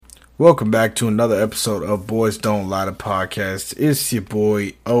Welcome back to another episode of Boys Don't Lie to Podcast. It's your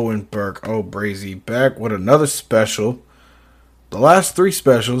boy Owen Burke O'Brazy back with another special. The last three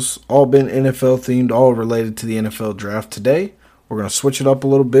specials all been NFL themed, all related to the NFL draft. Today we're going to switch it up a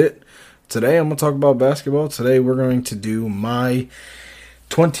little bit. Today I'm going to talk about basketball. Today we're going to do my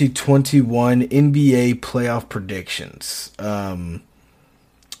 2021 NBA playoff predictions. I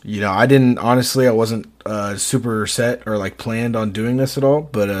wasn't super set or planned on doing this at all,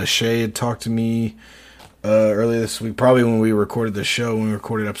 but Shay had talked to me earlier this week, probably when we recorded the show, when we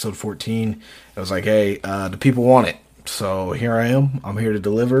recorded episode 14. I was like, hey, the people want it. So here I am. I'm here to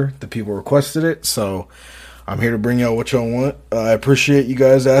deliver. The people requested it, so I'm here to bring y'all what y'all want. I appreciate you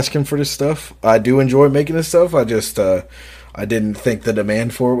guys asking for this stuff. I do enjoy making this stuff. I just I didn't think the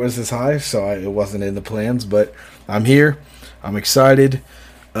demand for it was this high, so it wasn't in the plans, but I'm here. I'm excited.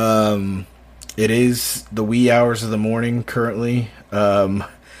 It is the wee hours of the morning currently.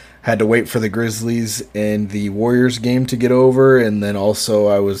 Had to wait for the Grizzlies and the Warriors game to get over, and then also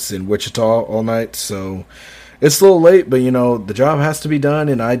I was in Wichita all night, so it's a little late, but the job has to be done,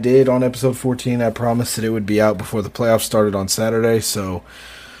 and I did on episode 14. I promised that it would be out before the playoffs started on Saturday, so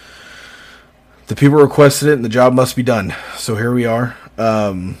the people requested it, and the job must be done. So here we are.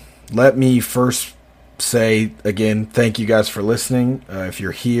 Let me first say again, thank you guys for listening. If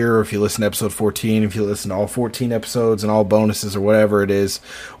you're here, or if you listen to episode 14, if you listen to all 14 episodes and all bonuses or whatever it is,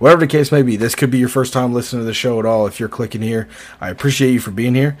 whatever the case may be, this could be your first time listening to the show at all. If you're clicking here, I appreciate you for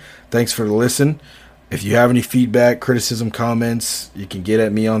being here. Thanks for the listen. If you have any feedback, criticism, comments, you can get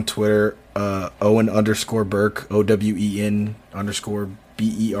at me on Twitter, Owen_Burke, OWEN_BERK.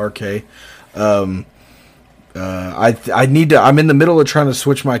 I'm in the middle of trying to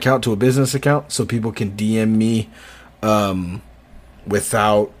switch my account to a business account so people can DM me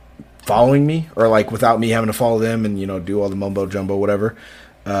without following me, or without me having to follow them and do all the mumbo jumbo whatever.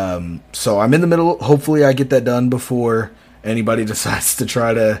 So I'm in the middle. Hopefully I get that done before anybody decides to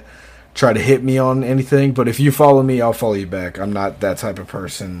try to hit me on anything. But if you follow me, I'll follow you back. I'm not that type of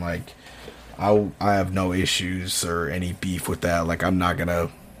person. I have no issues or any beef with that. I'm not gonna,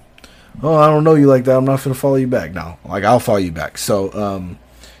 oh, I don't know you like that, I'm not going to follow you back. No, I'll follow you back. So,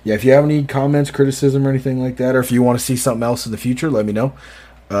 if you have any comments, criticism, or anything like that, or if you want to see something else in the future, let me know.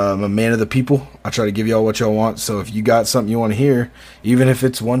 I'm a man of the people. I try to give y'all what y'all want. So if you got something you want to hear, even if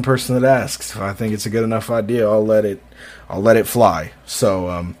it's one person that asks, if I think it's a good enough idea, I'll let it fly.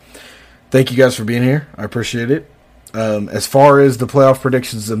 So, thank you guys for being here. I appreciate it. As far as the playoff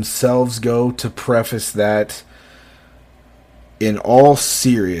predictions themselves go, to preface that, in all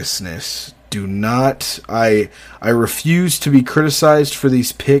seriousness, I refuse to be criticized for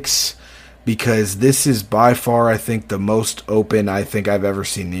these picks, because this is by far, I think, the most open I think I've ever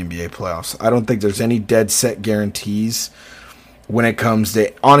seen the NBA playoffs. I don't think there's any dead set guarantees when it comes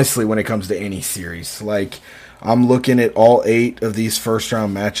to any series. I'm looking at all 8 of these first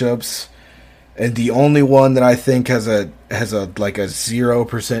round matchups, and the only one that I think has a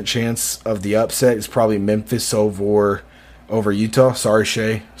 0% chance of the upset is probably Memphis over Utah. Sorry,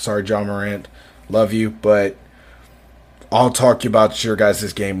 Shay. Sorry, John Morant. Love you, but I'll talk to you about your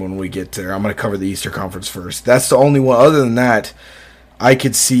guys' game when we get there. I'm going to cover the Eastern Conference first. That's the only one. Other than that, I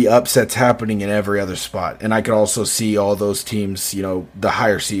could see upsets happening in every other spot, and I could also see all those teams, the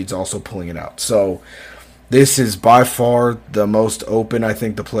higher seeds also pulling it out. So this is by far the most open I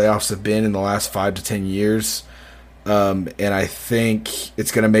think the playoffs have been in the last 5 to 10 years. And I think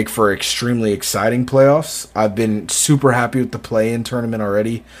it's going to make for extremely exciting playoffs. I've been super happy with the play-in tournament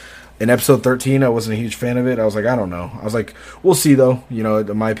already. In episode 13, I wasn't a huge fan of it. I was like, I don't know. I was like, we'll see, though.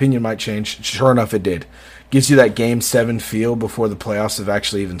 My opinion might change. Sure enough, it did. Gives you that Game 7 feel before the playoffs have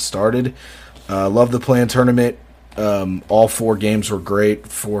actually even started. Love the play-in tournament. All 4 games were great.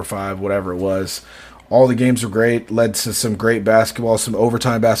 4 or 5, whatever it was. All the games were great. Led to some great basketball, some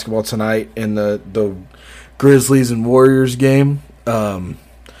overtime basketball tonight in the Grizzlies and Warriors game. And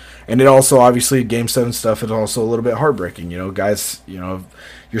it also, obviously, Game 7 stuff is also a little bit heartbreaking. Guys,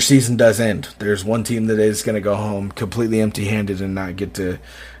 your season does end. There's one team that is going to go home completely empty-handed and not get to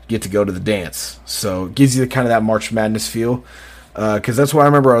go to the dance. So it gives you kind of that March Madness feel. Because that's what I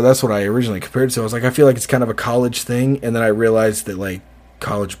remember. That's what I originally compared it to. I was like, I feel like it's kind of a college thing. And then I realized that,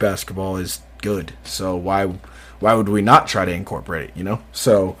 college basketball is good. So why would we not try to incorporate it,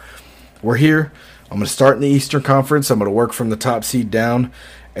 So we're here. I'm going to start in the Eastern Conference. I'm going to work from the top seed down,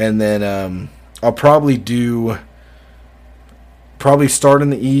 and then I'll probably start in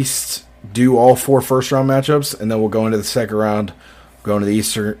the East, do all 4 first-round matchups, and then we'll go into the second round, we'll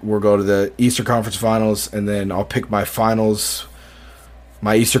go to the Eastern Conference Finals, and then I'll pick my finals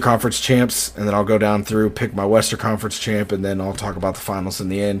my Eastern Conference champs, and then I'll go down through, pick my Western Conference champ, and then I'll talk about the finals in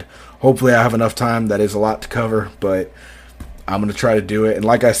the end. Hopefully I have enough time. That is a lot to cover, but I'm going to try to do it. And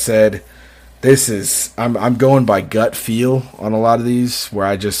like I said, I'm going by gut feel on a lot of these, where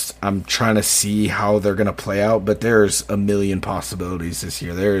I'm trying to see how they're going to play out, but there's a million possibilities this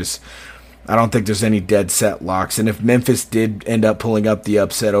year. I don't think there's any dead set locks. And if Memphis did end up pulling up the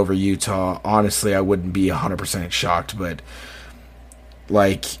upset over Utah, honestly, I wouldn't be 100% shocked, but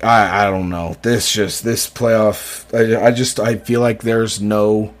like, I don't know. This playoff, I feel like there's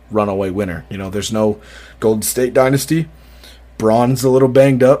no runaway winner. There's no Golden State dynasty. Braun's a little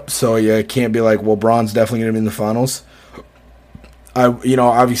banged up, so yeah, it can't be like, well, Braun's definitely going to be in the finals.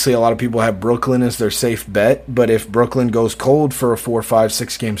 Obviously a lot of people have Brooklyn as their safe bet, but if Brooklyn goes cold for a 4, 5,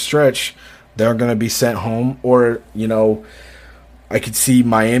 6 game stretch, they're going to be sent home. Or, I could see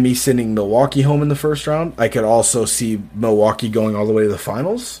Miami sending Milwaukee home in the first round. I could also see Milwaukee going all the way to the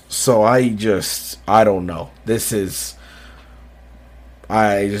finals. So I don't know. This is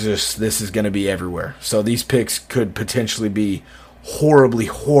going to be everywhere. So these picks could potentially be horribly,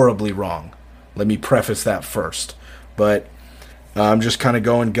 horribly wrong. Let me preface that first. But I'm just kind of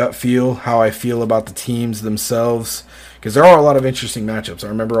going gut feel, how I feel about the teams themselves, because there are a lot of interesting matchups. I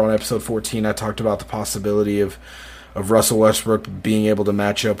remember on episode 14 I talked about the possibility of Russell Westbrook being able to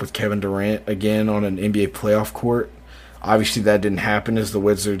match up with Kevin Durant again on an NBA playoff court. Obviously that didn't happen, as the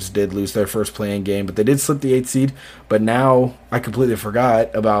Wizards did lose their first play-in game, but they did slip the 8th seed. But now I completely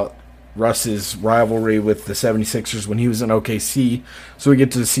forgot about Russ's rivalry with the 76ers when he was in OKC, so we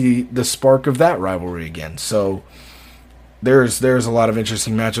get to see the spark of that rivalry again. So there's a lot of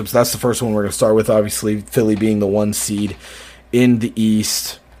interesting matchups. That's the first one we're going to start with, obviously, Philly being the 1 seed in the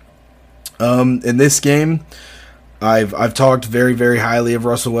East. In this game, I've talked very, very highly of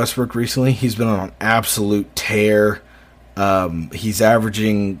Russell Westbrook recently. He's been on an absolute tear. He's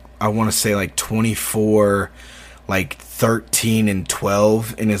averaging, I want to say, like 24, like 13 and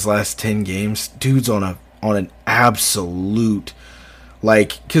 12 in his last 10 games. Dude's on an absolute,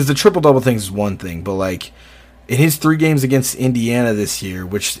 like, because the triple-double thing is one thing, but like in his 3 games against Indiana this year,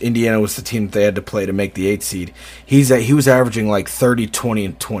 which Indiana was the team that they had to play to make the 8th seed, he was averaging like 30, 20,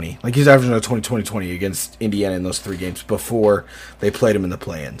 and 20. Like, he was averaging a 20, 20, 20 against Indiana in those 3 games before they played him in the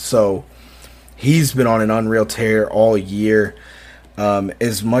play-in. So he's been on an unreal tear all year.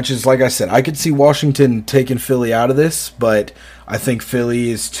 As much as, like I said, I could see Washington taking Philly out of this, but I think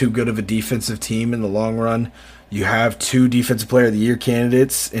Philly is too good of a defensive team in the long run. You have 2 Defensive Player of the Year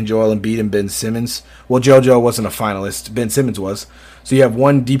candidates in Joel Embiid and Ben Simmons. Well, JoJo wasn't a finalist. Ben Simmons was. So you have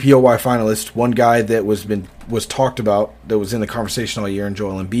 1 DPOY finalist, 1 guy that was talked about, that was in the conversation all year, in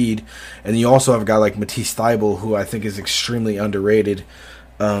Joel Embiid. And then you also have a guy like Matisse Thybulle, who I think is extremely underrated.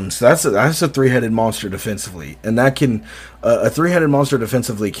 So that's a 3-headed monster defensively. And that can a 3-headed monster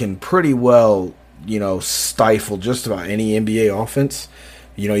defensively can pretty well, stifle just about any NBA offense.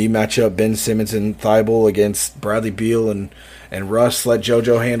 You match up Ben Simmons and Thybulle against Bradley Beal and Russ, let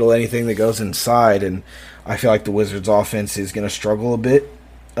JoJo handle anything that goes inside, and I feel like the Wizards' offense is going to struggle a bit.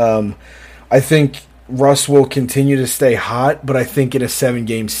 I think Russ will continue to stay hot, but I think in a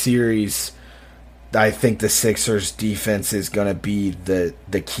 7-game series, I think the Sixers' defense is going to be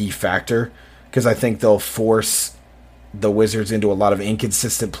the key factor, because I think they'll force the Wizards into a lot of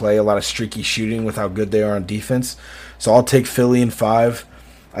inconsistent play, a lot of streaky shooting with how good they are on defense. So I'll take Philly in 5.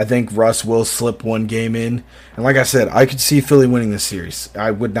 I think Russ will slip 1 game in. And like I said, I could see Philly winning this series.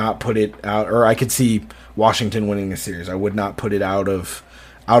 I would not put it out, or I could see Washington winning this series. I would not put it out of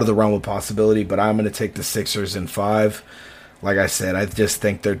the realm of possibility, but I'm going to take the Sixers in 5. Like I said, I just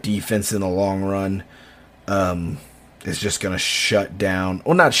think their defense in the long run is just going to shut down.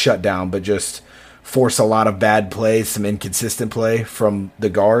 Well, not shut down, but just force a lot of bad plays, some inconsistent play from the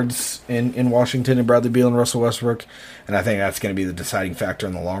guards in Washington and Bradley Beal and Russell Westbrook. And I think that's going to be the deciding factor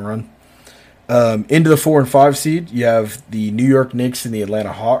in the long run. Into the 4 and 5 seed, you have the New York Knicks and the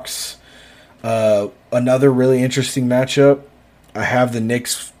Atlanta Hawks. Another really interesting matchup. I have the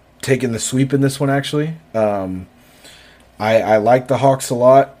Knicks taking the sweep in this one, actually. I like the Hawks a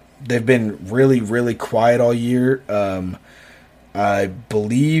lot. They've been really, really quiet all year. I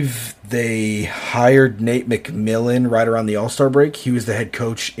believe they hired Nate McMillan right around the All-Star break. He was the head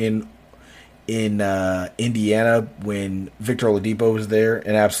coach in Indiana when Victor Oladipo was there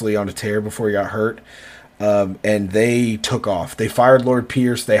and absolutely on a tear before he got hurt. And they took off. They fired Lord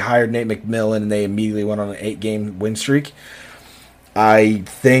Pierce. They hired Nate McMillan, and they immediately went on an 8-game win streak. I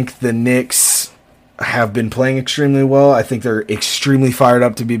think the Knicks have been playing extremely well. I think they're extremely fired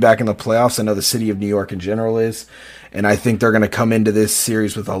up to be back in the playoffs. I know the city of New York in general is. And I think they're going to come into this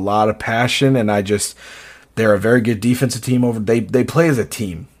series with a lot of passion. And They're a very good defensive team. They play as a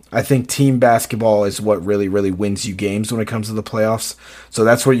team. I think team basketball is what really, really wins you games when it comes to the playoffs. So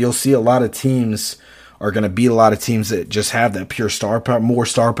that's where you'll see a lot of teams are going to beat a lot of teams that just have that pure star power, more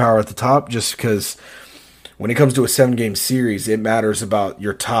star power at the top, just because when it comes to a 7-game series, it matters about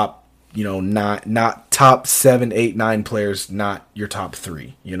your top, not top 7, 8, 9 players, not your top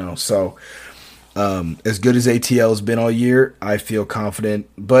 3, So as good as ATL has been all year, I feel confident.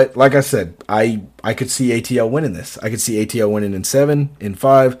 But like I said, I could see ATL winning this. I could see ATL winning in 7, in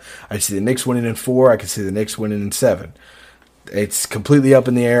 5. I could see the Knicks winning in 4. I could see the Knicks winning in 7. It's completely up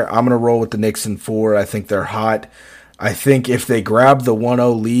in the air. I'm going to roll with the Knicks in 4. I think they're hot. I think if they grab the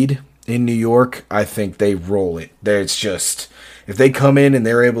 1-0 lead in New York, I think they roll it. It's just, if they come in and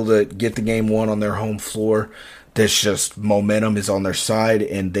they're able to get the game won on their home floor, there's just momentum is on their side,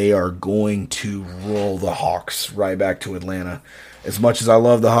 and they are going to roll the Hawks right back to Atlanta. As much as I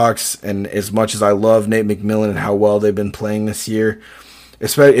love the Hawks and as much as I love Nate McMillan and how well they've been playing this year,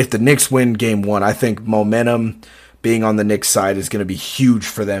 especially if the Knicks win game 1, I think momentum being on the Knicks side is going to be huge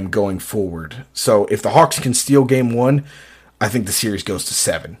for them going forward. So if the Hawks can steal game 1, I think the series goes to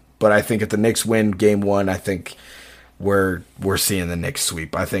 7. But I think if the Knicks win game 1, I think we're seeing the Knicks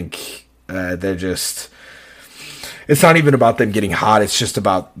sweep. I think they're just... It's not even about them getting hot. It's just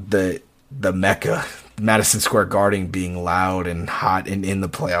about the Mecca, Madison Square Garden, being loud and hot and in the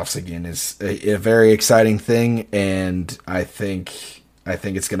playoffs again is a very exciting thing, and I think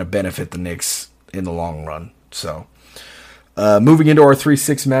it's going to benefit the Knicks in the long run. So, moving into our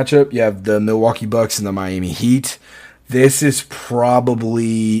 3-6 matchup, you have the Milwaukee Bucks and the Miami Heat. This is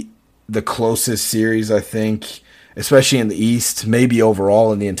probably the closest series, I think, especially in the East, maybe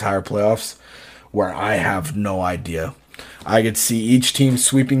overall in the entire playoffs, where I have no idea. I could see each team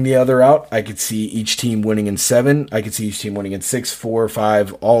sweeping the other out. I could see each team winning in 7. I could see each team winning in 6, 4,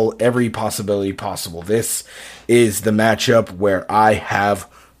 5, every possibility possible. This is the matchup where I have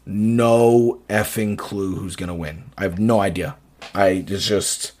no effing clue who's going to win. I have no idea. It's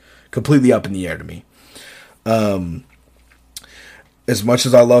just completely up in the air to me. As much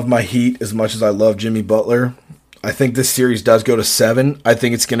as I love my Heat, as much as I love Jimmy Butler, I think this series does go to 7. I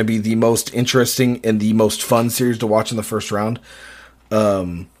think it's going to be the most interesting and the most fun series to watch in the first round.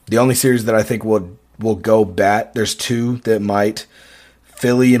 The only series that I think will go bat, there's 2 that might.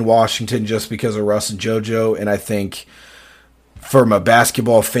 Philly and Washington, just because of Russ and JoJo. And I think from a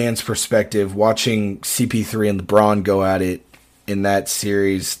basketball fan's perspective, watching CP3 and LeBron go at it in that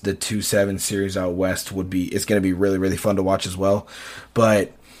series, the 2-7 series out west, it's going to be really, really fun to watch as well.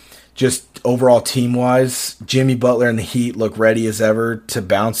 But just overall team-wise, Jimmy Butler and the Heat look ready as ever to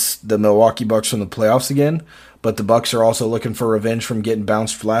bounce the Milwaukee Bucks from the playoffs again. But the Bucks are also looking for revenge from getting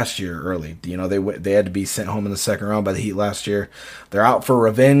bounced last year early. They had to be sent home in the second round by the Heat last year. They're out for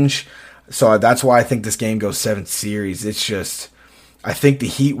revenge. So that's why I think this game goes 7 series. It's just, I think the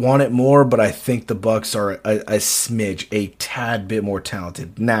Heat want it more, but I think the Bucks are a smidge, a tad bit more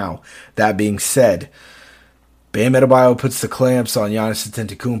talented. Now, that being said, Bam Adebayo puts the clamps on Giannis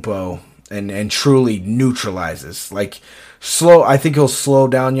Antetokounmpo and truly neutralizes. I think he'll slow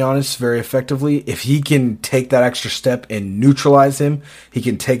down Giannis very effectively. If he can take that extra step and neutralize him, he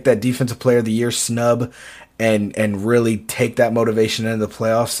can take that Defensive Player of the Year snub and really take that motivation into the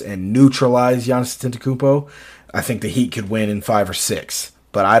playoffs and neutralize Giannis Antetokounmpo. I think the Heat could win in 5 or 6.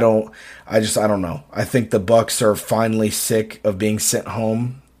 But I don't know. I think the Bucks are finally sick of being sent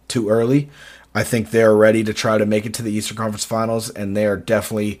home too early. I think they're ready to try to make it to the Eastern Conference Finals, and they're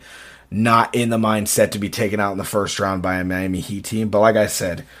definitely not in the mindset to be taken out in the first round by a Miami Heat team. But like I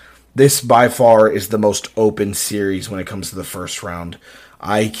said, this by far is the most open series when it comes to the first round.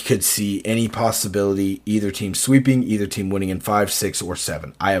 I could see any possibility, either team sweeping, either team winning in 5, 6, or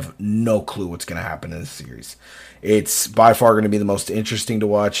 7. I have no clue what's going to happen in this series. It's by far going to be the most interesting to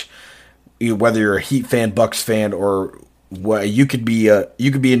watch, whether you're a Heat fan, Bucks fan, or you could be a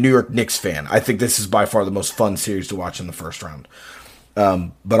New York Knicks fan. I think this is by far the most fun series to watch in the first round.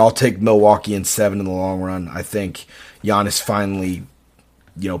 But I'll take Milwaukee in 7 in the long run. I think Giannis finally,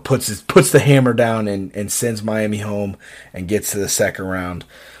 puts the hammer down and sends Miami home and gets to the second round.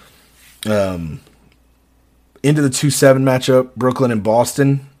 Into the 2-7 matchup, Brooklyn and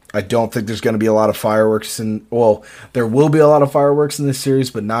Boston. I don't think there's going to be a lot of fireworks there will be a lot of fireworks in this series,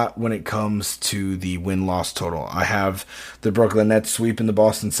 but not when it comes to the win-loss total. I have the Brooklyn Nets sweeping the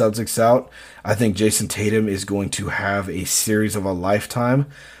Boston Celtics out. I think Jason Tatum is going to have a series of a lifetime,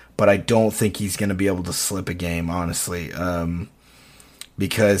 but I don't think he's going to be able to slip a game, honestly.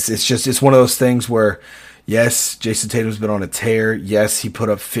 Because it's one of those things where, yes, Jason Tatum's been on a tear. Yes, he put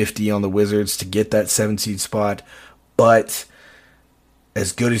up 50 on the Wizards to get that 7 seed spot, but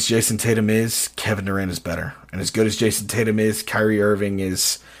as good as Jason Tatum is, Kevin Durant is better. And as good as Jason Tatum is, Kyrie Irving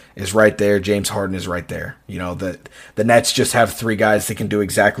is right there. James Harden is right there. You know, the Nets just have three guys that can do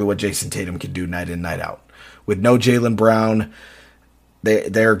exactly what Jason Tatum can do night in, night out. With no Jaylen Brown,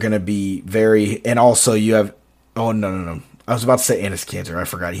 they're going to be very... And also you have... Oh, no. I was about to say Enes Kanter. I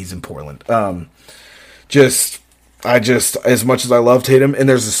forgot he's in Portland. As much as I love Tatum, and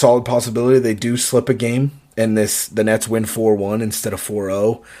there's a solid possibility they do slip a game, and the Nets win 4-1 instead of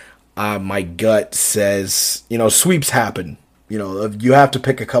 4-0. My gut says, sweeps happen. You have to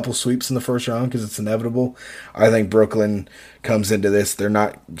pick a couple sweeps in the first round because it's inevitable. I think Brooklyn comes into this. They're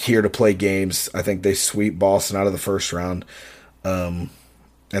not here to play games. I think they sweep Boston out of the first round, and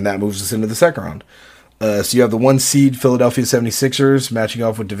that moves us into the second round. So you have the 1 seed Philadelphia 76ers matching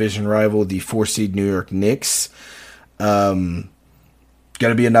off with division rival, the 4 seed New York Knicks. Going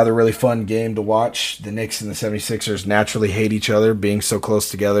to be another really fun game to watch. The Knicks and the 76ers naturally hate each other, being so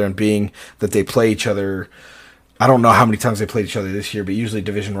close together and being that they play each other. I don't know how many times they played each other this year, but usually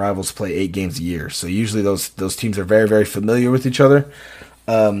division rivals play 8 games a year. So usually those teams are very, very familiar with each other.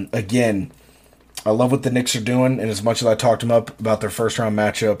 Again, I love what the Knicks are doing, and as much as I talked them up about their first round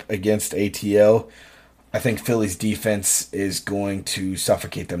matchup against ATL, I think Philly's defense is going to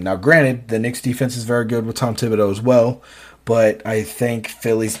suffocate them. Now, granted, the Knicks defense is very good with Tom Thibodeau as well, but I think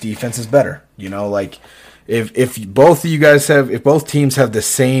Philly's defense is better. If both teams have the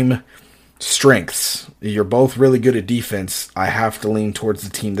same strengths, you're both really good at defense, I have to lean towards the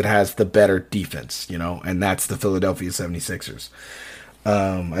team that has the better defense, and that's the Philadelphia 76ers.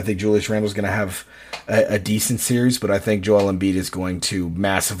 I think Julius Randle's going to have a decent series, but I think Joel Embiid is going to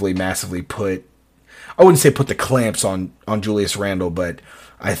massively I wouldn't say put the clamps on Julius Randle, but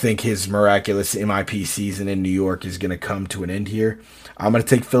I think his miraculous MIP season in New York is going to come to an end here. I'm going to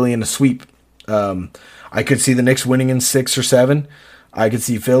take Philly in a sweep. I could see the Knicks winning in 6 or 7. I could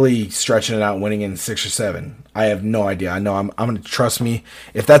see Philly stretching it out and winning in 6 or 7. I have no idea. I know I'm going to trust me.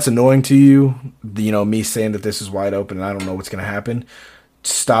 If that's annoying to you, me saying that this is wide open and I don't know what's going to happen,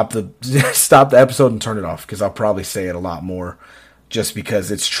 stop the episode and turn it off because I'll probably say it a lot more. Just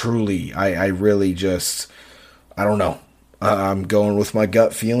because it's truly, I really just, I don't know. I'm going with my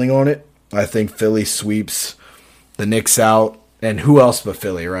gut feeling on it. I think Philly sweeps the Knicks out. And who else but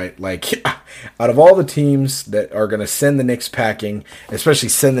Philly, right? Like, out of all the teams that are going to send the Knicks packing, especially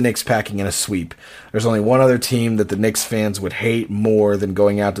send the Knicks packing in a sweep, there's only one other team that the Knicks fans would hate more than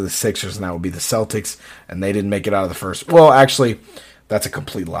going out to the Sixers, and that would be the Celtics. And they didn't make it out of the first. Well, actually, that's a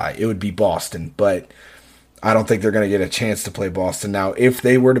complete lie. It would be Boston, but I don't think they're going to get a chance to play Boston. Now, if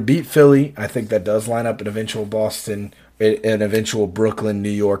they were to beat Philly, I think that does line up an eventual Brooklyn,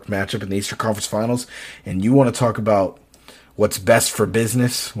 New York matchup in the Eastern Conference Finals. And you want to talk about what's best for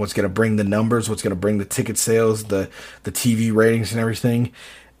business, what's going to bring the numbers, what's going to bring the ticket sales, the TV ratings and everything.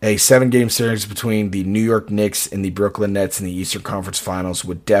 A 7-game series between the New York Knicks and the Brooklyn Nets in the Eastern Conference Finals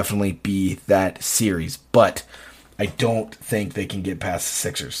would definitely be that series. But I don't think they can get past the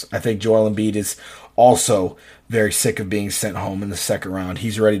Sixers. I think Joel Embiid is also very sick of being sent home in the second round.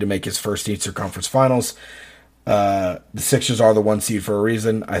 He's ready to make his first Eastern Conference Finals. The Sixers are the 1 seed for a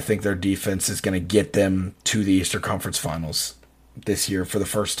reason. I think their defense is going to get them to the Eastern Conference Finals this year for the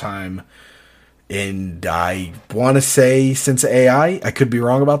first time in, I want to say, since AI. I could be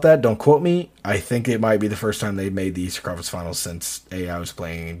wrong about that. Don't quote me. I think it might be the first time they made the Eastern Conference Finals since AI was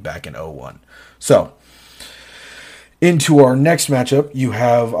playing back in 2001. So, into our next matchup, you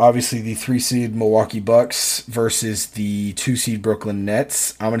have obviously the 3 seed Milwaukee Bucks versus the 2 seed Brooklyn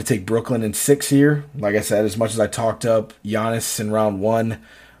Nets. I'm going to take Brooklyn in 6 here. Like I said, as much as I talked up Giannis in round 1,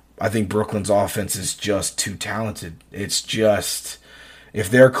 I think Brooklyn's offense is just too talented. It's just, if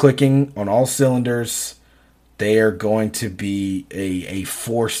they're clicking on all cylinders, they are going to be a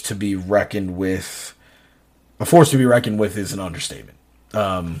force to be reckoned with. A force to be reckoned with is an understatement.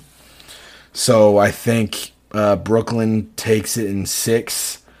 So I think Brooklyn takes it in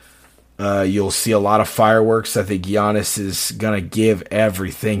 6. You'll see a lot of fireworks. I think Giannis is going to give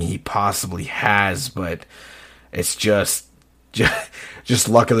everything he possibly has, but it's just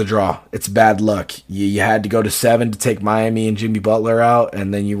luck of the draw. It's bad luck. You had to go to 7 to take Miami and Jimmy Butler out,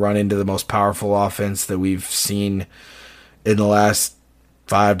 and then you run into the most powerful offense that we've seen in the last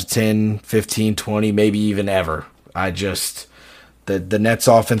 5 to 10, 15, 20, maybe even ever. The Nets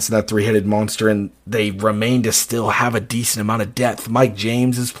offense and that 3-headed monster, and they remain to still have a decent amount of depth. Mike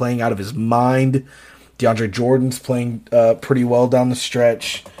James is playing out of his mind. DeAndre Jordan's playing pretty well down the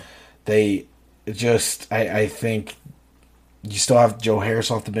stretch. I think you still have Joe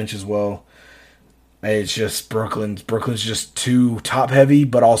Harris off the bench as well. It's just Brooklyn's just too top heavy,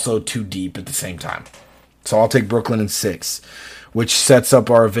 but also too deep at the same time. So I'll take Brooklyn in 6. which sets up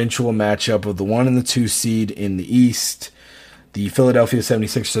our eventual matchup of the 1 and the 2 seed in the East. The Philadelphia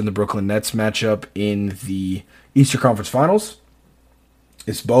 76ers and the Brooklyn Nets matchup in the Eastern Conference Finals.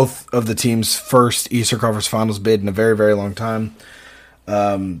 It's both of the teams' first Eastern Conference Finals bid in a very, very long time.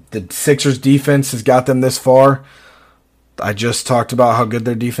 The Sixers defense has got them this far. I just talked about how good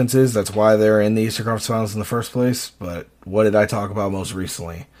their defense is. That's why they're in the Eastern Conference Finals in the first place. But what did I talk about most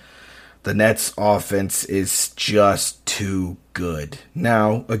recently? The Nets' offense is just too good.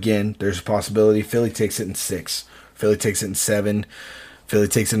 Now, again, there's a possibility Philly takes it in 6. Philly takes it in 7. Philly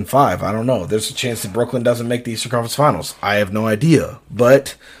takes it in 5. I don't know. There's a chance that Brooklyn doesn't make the Eastern Conference Finals. I have no idea.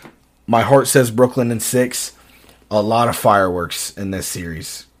 But my heart says Brooklyn in 6. A lot of fireworks in this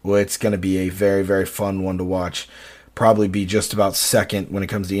series. Well, it's going to be a very, very fun one to watch. Probably be just about second when it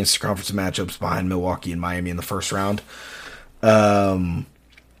comes to Eastern Conference matchups behind Milwaukee and Miami in the first round. JoJo,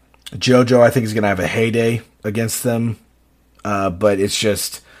 I think, is going to have a heyday against them. But it's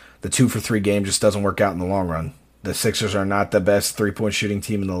just the 2-for-3 game just doesn't work out in the long run. The Sixers are not the best three-point shooting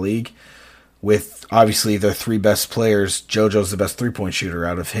team in the league. With, obviously, their 3 best players, JoJo's the best three-point shooter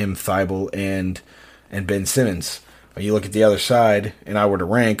out of him, Thibault, and Ben Simmons. When you look at the other side, and I were to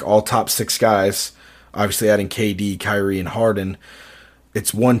rank all top 6 guys, obviously adding KD, Kyrie, and Harden,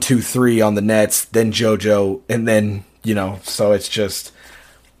 it's 1, 2, 3 on the Nets, then JoJo, and then, so it's just,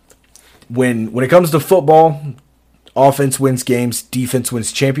 when it comes to football, offense wins games, defense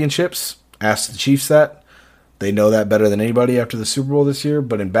wins championships. Ask the Chiefs that. They know that better than anybody after the Super Bowl this year.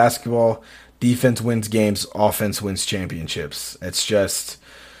 But in basketball, defense wins games, offense wins championships. It's just,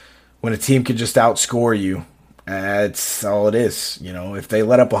 when a team can just outscore you, it's all it is. If they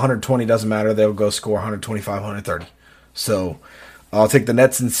let up 120, doesn't matter. They'll go score 125, 130. So I'll take the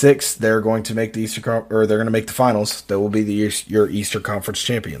Nets in 6. They're going to make the they're going to make the finals. They will be your Eastern Conference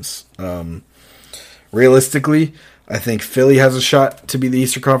champions. Realistically, I think Philly has a shot to be the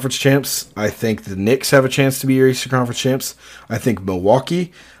Eastern Conference champs. I think the Knicks have a chance to be your Eastern Conference champs. I think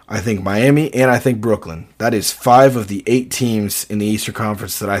Milwaukee, I think Miami, and I think Brooklyn. That is 5 of the 8 teams in the Eastern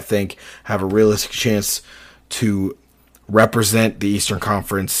Conference that I think have a realistic chance to represent the Eastern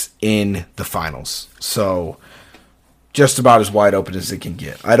Conference in the finals. So, just about as wide open as it can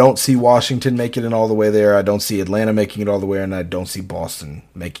get. I don't see Washington making it all the way there. I don't see Atlanta making it all the way, and I don't see Boston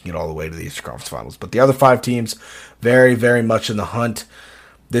making it all the way to the Eastern Conference Finals. But the other 5 teams, very, very much in the hunt.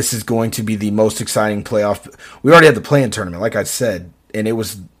 This is going to be the most exciting playoff. We already had the play-in tournament, like I said, and it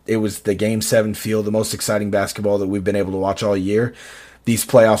was the Game 7 feel, the most exciting basketball that we've been able to watch all year. These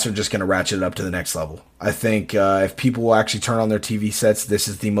playoffs are just going to ratchet it up to the next level. I think if people will actually turn on their TV sets, this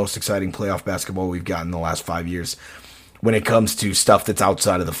is the most exciting playoff basketball we've gotten in the last 5 years. When it comes to stuff that's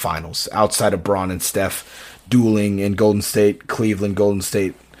outside of the finals, outside of Bron and Steph dueling in Golden State, Cleveland, Golden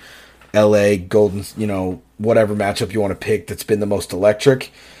State, LA, whatever matchup you want to pick that's been the most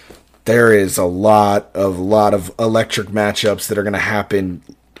electric. There is a lot of electric matchups that are going to happen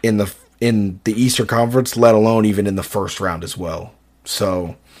in the Eastern Conference, let alone even in the first round as well.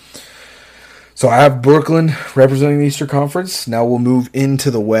 So I have Brooklyn representing the Eastern Conference. Now we'll move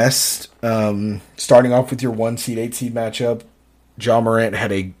into the West. Starting off with your 1 seed, 8 seed matchup. Ja Morant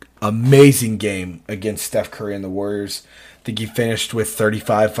had an amazing game against Steph Curry and the Warriors. I think he finished with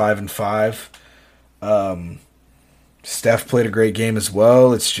 35, 5, and 5. Steph played a great game as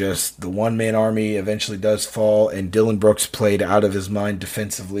well. It's just the one-man army eventually does fall, and Dillon Brooks played out of his mind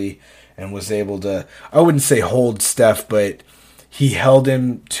defensively and was able to, I wouldn't say hold Steph, but he held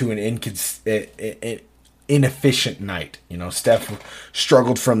him to an inefficient night. Steph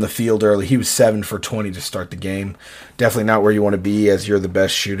struggled from the field early. He was 7 for 20 to start the game. Definitely not where you want to be as you're the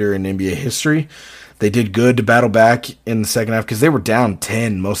best shooter in NBA history. They did good to battle back in the second half because they were down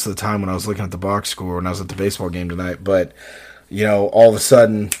 10 most of the time when I was looking at the box score when I was at the baseball game tonight. But, all of a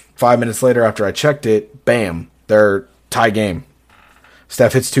sudden, 5 minutes later after I checked it, bam, they're tie game.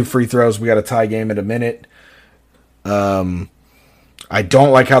 Steph hits 2 free throws. We got a tie game in a minute. I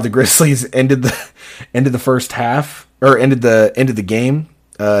don't like how the Grizzlies ended the first half, or ended the game.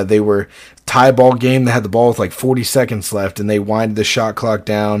 They were tie ball game. They had the ball with like 40 seconds left, and they winded the shot clock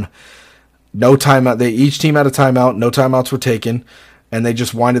down. No timeout. Each team had a timeout. No timeouts were taken, and they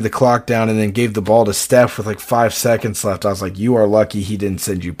just winded the clock down and then gave the ball to Steph with like 5 seconds left. I was like, you are lucky he didn't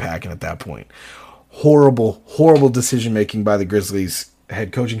send you packing at that point. Horrible, horrible decision making by the Grizzlies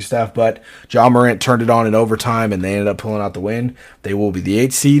head coaching staff, but Ja Morant turned it on in overtime, and they ended up pulling out the win. They will be the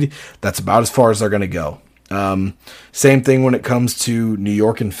 8th seed. That's about as far as they're going to go. Same thing when it comes to New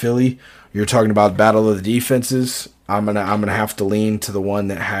York and Philly. You're talking about battle of the defenses. I'm gonna have to lean to the one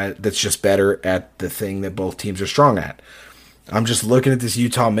that's just better at the thing that both teams are strong at. I'm just looking at this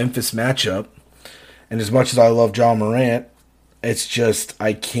Utah-Memphis matchup, and as much as I love Ja Morant, It's just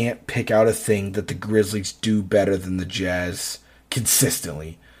I can't pick out a thing that the Grizzlies do better than the Jazz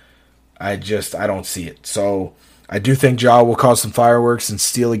consistently. I don't see it. So I do think Ja will cause some fireworks and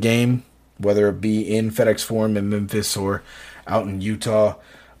steal a game, whether it be in FedEx Forum in Memphis or out in Utah.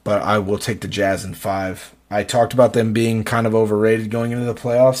 But I will take the Jazz in 5. I talked about them being kind of overrated going into the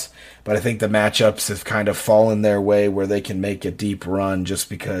playoffs, but I think the matchups have kind of fallen their way where they can make a deep run just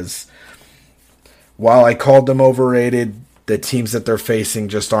because while I called them overrated, the teams that they're facing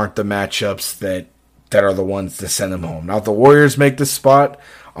just aren't the matchups that are the ones to send them home. Now, if the Warriors make this spot,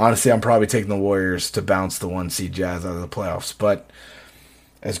 honestly, I'm probably taking the Warriors to bounce the 1 seed Jazz out of the playoffs. But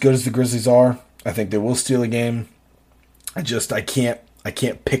as good as the Grizzlies are, I think they will steal a game. I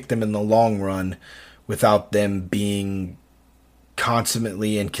can't pick them in the long run without them being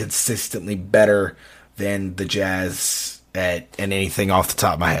consummately and consistently better than the Jazz at anything off the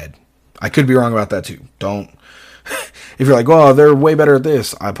top of my head. I could be wrong about that too. Don't. If you're like, well, they're way better at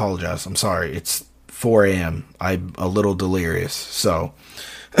this, I apologize. I'm sorry. It's 4 a.m. I'm a little delirious. So,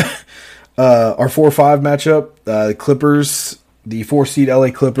 our 4-5 matchup, the Clippers, the 4 seed LA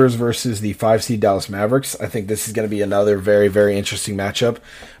Clippers versus the 5 seed Dallas Mavericks. I think this is going to be another very, very interesting matchup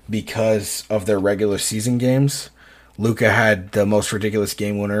because of their regular season games. Luka had the most ridiculous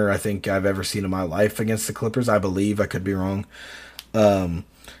game winner I think I've ever seen in my life against the Clippers. I believe. I could be wrong.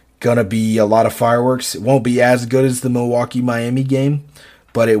 Gonna be a lot of fireworks. It won't be as good as the Milwaukee-Miami game,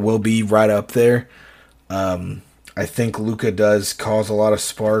 but it will be right up there. I think Luka does cause a lot of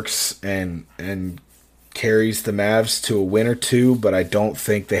sparks and carries the Mavs to a win or two, but I don't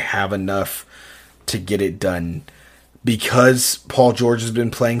think they have enough to get it done. Because Paul George has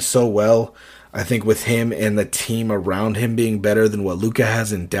been playing so well, I think with him and the team around him being better than what Luka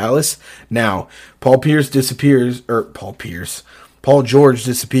has in Dallas. Now, Paul George disappears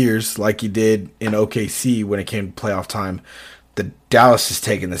like he did in OKC when it came to playoff time. The Dallas is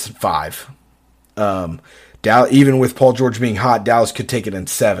taking this at 5. Even with Paul George being hot, Dallas could take it in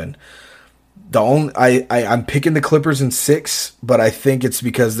 7. I'm picking the Clippers in 6, but I think it's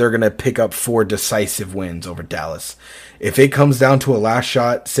because they're going to pick up 4 decisive wins over Dallas. If it comes down to a last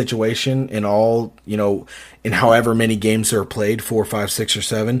shot situation in in however many games are played, 4, 5, 6, or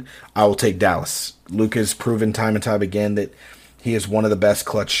 7, I will take Dallas. Luka's proven time and time again that he is one of the best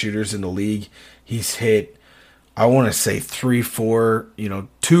clutch shooters in the league. He's hit, I want to say 3, 4,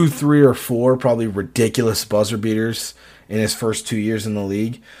 2, 3, or 4 probably ridiculous buzzer beaters in his first 2 years in the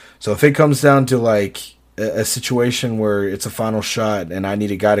league. So if it comes down to like a situation where it's a final shot and I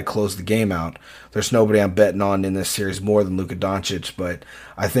need a guy to close the game out, there's nobody I'm betting on in this series more than Luka Doncic. But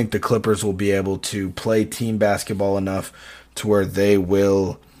I think the Clippers will be able to play team basketball enough to where they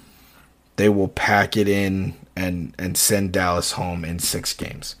will pack it in and send Dallas home in 6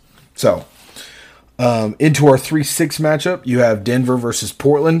 games. So into our 3-6 matchup, you have Denver versus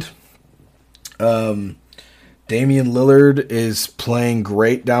Portland. Damian Lillard is playing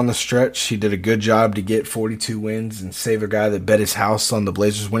great down the stretch. He did a good job to get 42 wins and save a guy that bet his house on the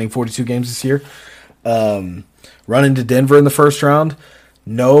Blazers winning 42 games this year. Running to Denver in the first round.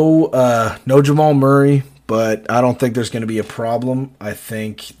 No Jamal Murray, but I don't think there's going to be a problem. I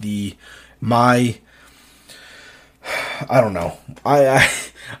think I don't know. I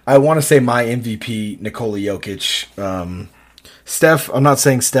want to say my MVP, Nikola Jokic. Steph, I'm not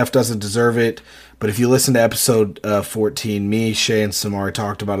saying Steph doesn't deserve it, but if you listen to episode 14, me, Shay, and Samari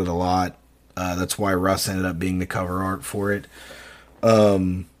talked about it a lot. That's why Russ ended up being the cover art for it.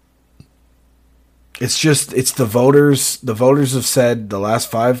 It's the voters. The voters have said the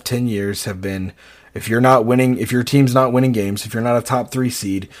last 5-10 years have been, if you're not winning, if your team's not winning games, if you're not a top 3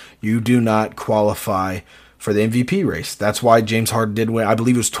 seed, you do not qualify for the MVP race. That's why James Harden did win. I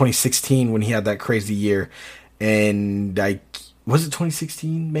believe it was 2016 when he had that crazy year. And was it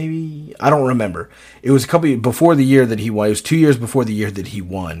 2016 maybe? I don't remember. It was a couple before the year that he won. It was 2 years before the year that he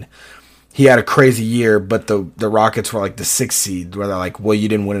won. He had a crazy year, but the Rockets were like the 6th seed where they're like, well, you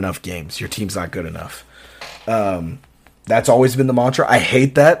didn't win enough games. Your team's not good enough. That's always been the mantra. I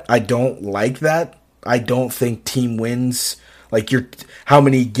hate that. I don't like that. I don't think team wins, like how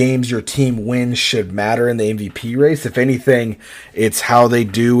many games your team wins should matter in the MVP race. If anything, it's how they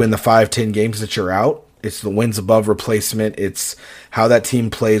do in the 5-10 games that you're out. It's the wins above replacement. It's how that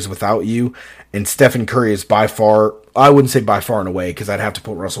team plays without you. And Stephen Curry is by far, I wouldn't say by far and away, because I'd have to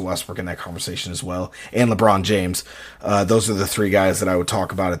put Russell Westbrook in that conversation as well, and LeBron James. Those are the 3 guys that I would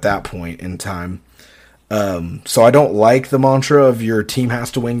talk about at that point in time. So I don't like the mantra of your team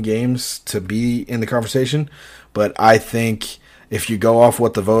has to win games to be in the conversation, but I think if you go off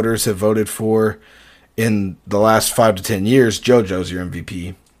what the voters have voted for in the last 5 to 10 years, JoJo's your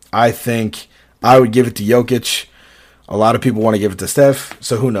MVP. I think I would give it to Jokic. A lot of people want to give it to Steph,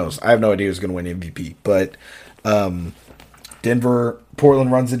 so who knows? I have no idea who's going to win MVP. But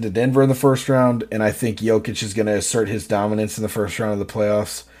Portland runs into Denver in the first round, and I think Jokic is going to assert his dominance in the first round of the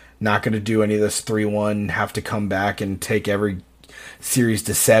playoffs. Not going to do any of this 3-1, have to come back and take every series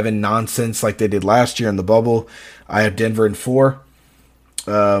to 7 nonsense like they did last year in the bubble. I have Denver in 4.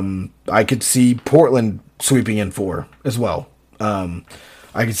 I could see Portland sweeping in 4 as well. I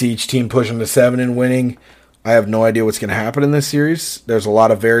could see each team pushing to 7 and winning. I have no idea what's going to happen in this series. There's a lot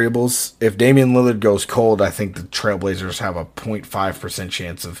of variables. If Damian Lillard goes cold, I think the Trailblazers have a 0.5%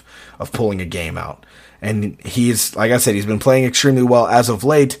 chance of pulling a game out. And he's, like I said, he's been playing extremely well as of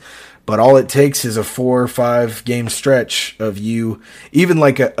late, but all it takes is a 4 or 5 game stretch of you, even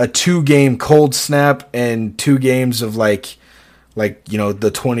like a 2-game cold snap and 2 games of like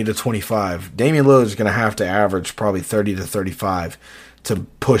the 20 to 25. Damian Lillard is going to have to average probably 30 to 35 to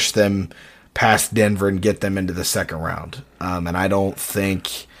push them past Denver and get them into the second round. And I don't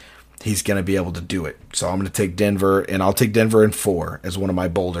think he's going to be able to do it. So I'm going to take Denver, and I'll take Denver in 4 as one of my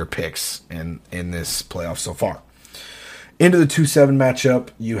bolder picks in this playoff so far. Into the 2-7 matchup,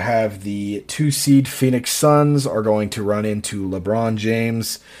 you have the 2-seed Phoenix Suns are going to run into LeBron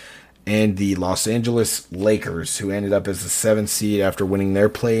James and the Los Angeles Lakers, who ended up as the 7th seed after winning their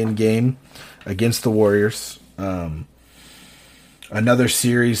play-in game against the Warriors. Another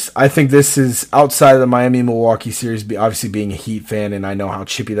series. I think this is outside of the Miami-Milwaukee series, obviously being a Heat fan, and I know how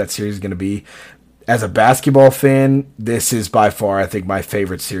chippy that series is going to be. As a basketball fan, this is by far, I think, my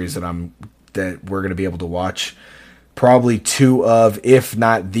favorite series that we're going to be able to watch. Probably 2 of, if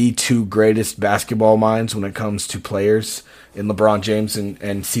not the 2 greatest basketball minds when it comes to players, in LeBron James and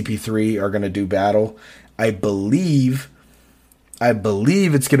CP3 are going to do battle. I believe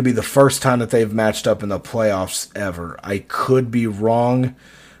it's going to be the first time that they've matched up in the playoffs ever. I could be wrong,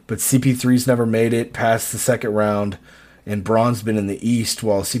 but CP3's never made it past the second round, and Bron's been in the East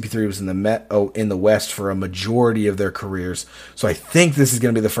while CP3 was in the West for a majority of their careers. So I think this is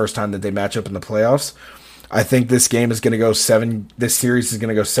going to be the first time that they match up in the playoffs. I think this game is going to go 7. This series is going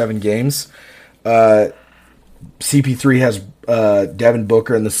to go 7 games. CP3 has Devin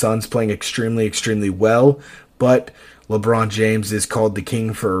Booker and the Suns playing extremely, extremely well, but LeBron James is called the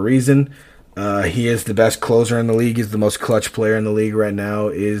king for a reason. He is the best closer in the league. He's the most clutch player in the league right now.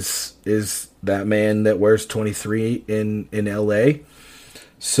 Is that man that wears 23 in LA?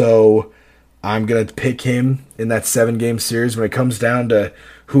 So I'm gonna pick him in that 7-game series. When it comes down to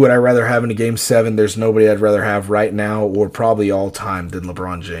who would I rather have in a game 7, there's nobody I'd rather have right now or probably all time than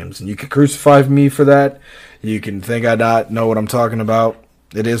LeBron James. And you can crucify me for that. You can think I not know what I'm talking about.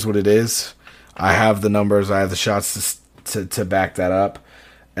 It is what it is. I have the numbers. I have the shots to back that up.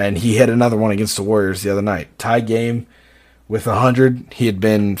 And he hit another one against the Warriors the other night. Tie game with 100. He had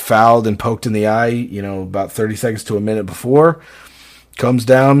been fouled and poked in the eye, about 30 seconds to a minute before. Comes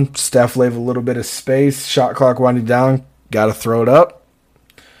down. Steph leave a little bit of space. Shot clock winding down. Got to throw it up.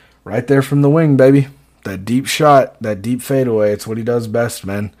 Right there from the wing, baby. That deep shot, that deep fadeaway. It's what he does best,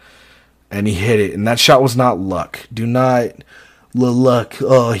 man. And he hit it. And that shot was not luck. Do not... luck.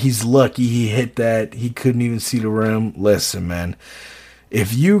 Oh, he's lucky he hit that. He couldn't even see the rim. Listen, man.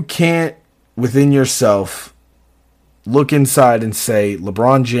 If you can't, within yourself, look inside and say,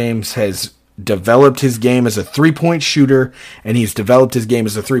 LeBron James has developed his game as a 3-point shooter, and he's developed his game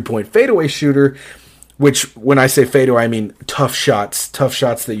as a 3-point fadeaway shooter, which, when I say fadeaway, I mean tough shots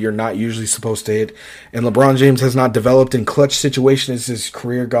that you're not usually supposed to hit, and LeBron James has not developed in clutch situations as his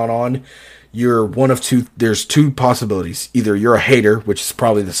career gone on, you're one of 2. There's 2 possibilities. Either you're a hater, which is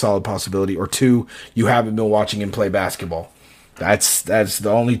probably the solid possibility, or 2, you haven't been watching him play basketball. That's the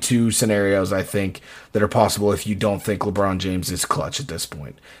only 2 scenarios I think that are possible if you don't think LeBron James is clutch at this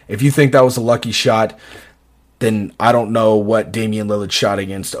point. If you think that was a lucky shot, then I don't know what Damian Lillard's shot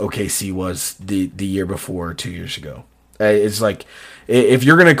against OKC was the year before or 2 years ago. It's like, if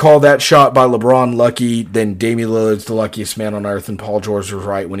you're going to call that shot by LeBron lucky, then Damian Lillard's the luckiest man on earth, and Paul George was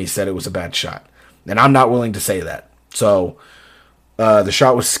right when he said it was a bad shot. And I'm not willing to say that. So, the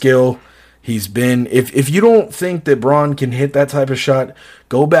shot was skill. He's been... If you don't think that Bron can hit that type of shot,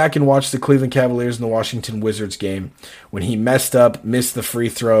 go back and watch the Cleveland Cavaliers and the Washington Wizards game when he messed up, missed the free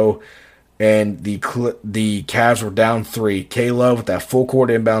throw, and the Cavs were down 3. K-Love with that full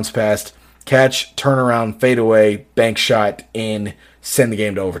court inbounds pass, catch, turnaround, fade away, bank shot, in, send the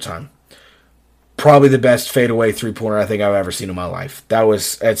game to overtime. Probably the best fadeaway 3-pointer I think I've ever seen in my life.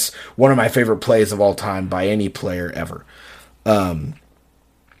 That's one of my favorite plays of all time by any player ever.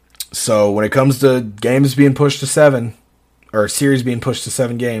 So when it comes to games being pushed to 7, or series being pushed to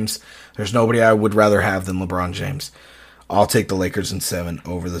 7 games, there's nobody I would rather have than LeBron James. I'll take the Lakers in 7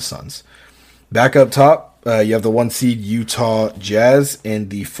 over the Suns. Back up top, You have the 1 seed Utah Jazz and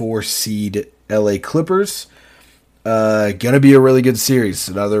the 4 seed LA Clippers. Gonna be a really good series.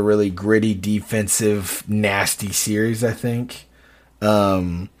 Another really gritty, defensive, nasty series, I think.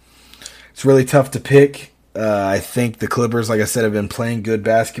 It's really tough to pick. I think the Clippers, like I said, have been playing good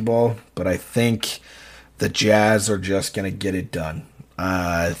basketball, but I think the Jazz are just going to get it done.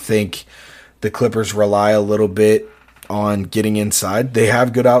 I think the Clippers rely a little bit on getting inside. They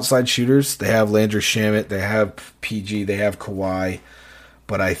have good outside shooters. They have Landry Shamet. They have PG. They have Kawhi.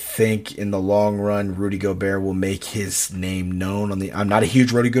 But I think in the long run, Rudy Gobert will make his name known. I'm not a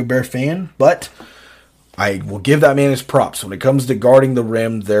huge Rudy Gobert fan, but I will give that man his props. When it comes to guarding the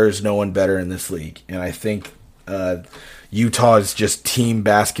rim, there is no one better in this league. And I think Utah is just team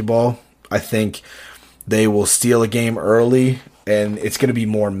basketball. I think they will steal a game early, and it's going to be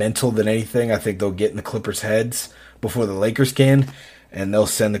more mental than anything. I think they'll get in the Clippers' heads before the Lakers can, and they'll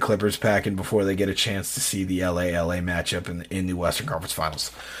send the Clippers packing before they get a chance to see the LA matchup in the Western Conference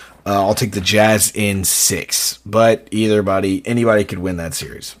Finals. I'll take the Jazz in 6, but anybody could win that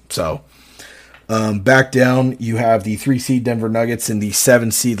series. So back down, you have the 3 seed Denver Nuggets and the 7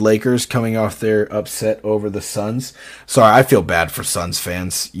 seed Lakers coming off their upset over the Suns. So I feel bad for Suns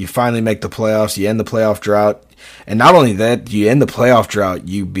fans. You finally make the playoffs, you end the playoff drought, and not only that, you end the playoff drought,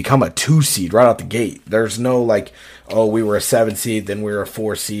 you become a 2 seed right out the gate. There's no like, oh, we were a 7 seed, then we were a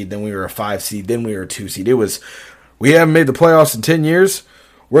 4 seed, then we were a 5 seed, then we were a 2 seed. It was, we haven't made the playoffs in 10 years,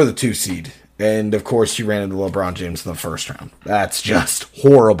 we're the 2 seed. And of course, you ran into LeBron James in the first round. That's just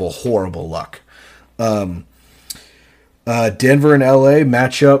horrible, horrible luck. Denver and LA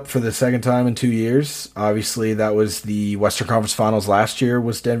match up for the second time in 2 years. Obviously, that was the Western Conference Finals last year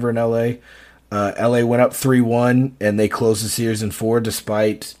was Denver and LA. LA went up 3-1, and they closed the series in 4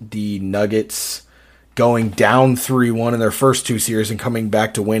 despite the Nuggets going down 3-1 in their first 2 series and coming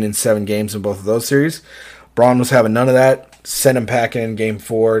back to win in 7 games in both of those series. Braun was having none of that. Sent him packing in game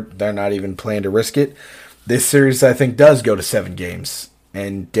 4. They're not even planning to risk it. This series, I think, does go to 7 games.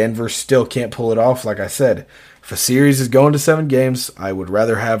 And Denver still can't pull it off. Like I said, if a series is going to 7 games, I would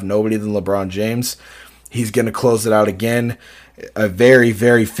rather have nobody than LeBron James. He's going to close it out again. A very,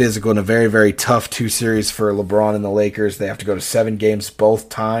 very physical and a very, very tough 2 series for LeBron and the Lakers. They have to go to 7 games both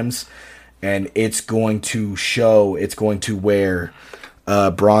times. And it's going to show, it's going to wear.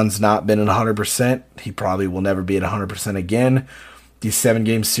 Braun's not been at 100%. He probably will never be at 100% again. These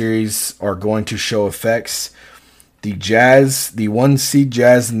 7-game series are going to show effects. The Jazz, the 1 seed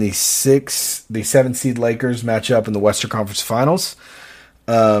Jazz and the 7 seed Lakers match up in the Western Conference Finals.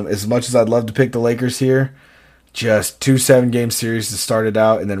 As much as I'd love to pick the Lakers here, just 2 7-game series to start it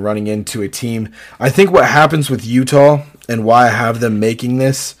out and then running into a team. I think what happens with Utah and why I have them making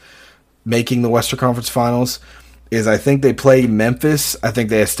the Western Conference Finals is I think they play Memphis. I think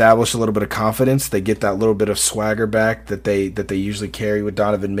they establish a little bit of confidence. They get that little bit of swagger back that they usually carry with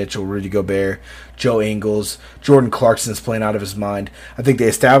Donovan Mitchell, Rudy Gobert, Joe Ingles, Jordan Clarkson's playing out of his mind. I think they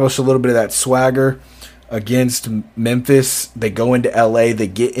establish a little bit of that swagger against Memphis. They go into LA. They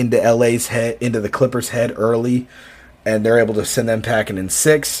get into LA's head, into the Clippers' head early, and they're able to send them packing in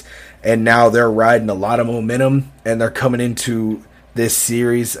 6. And now they're riding a lot of momentum, and they're coming into this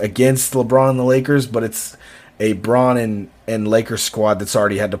series against LeBron and the Lakers, but it's a Bron and Lakers squad that's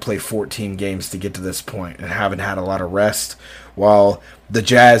already had to play 14 games to get to this point and haven't had a lot of rest, while the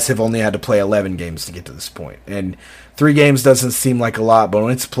Jazz have only had to play 11 games to get to this point. And 3 games doesn't seem like a lot, but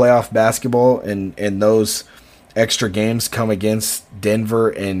when it's playoff basketball and those extra games come against Denver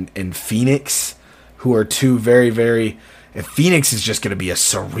and Phoenix, who are 2 very, very... And Phoenix is just going to be a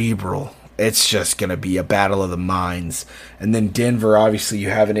cerebral... It's just going to be a battle of the minds. And then Denver, obviously,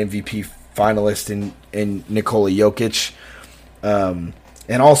 you have an MVP finalist in Nikola Jokic. And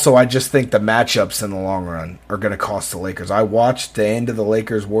also, I just think the matchups in the long run are going to cost the Lakers. I watched the end of the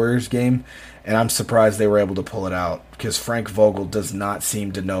Lakers-Warriors game, and I'm surprised they were able to pull it out because Frank Vogel does not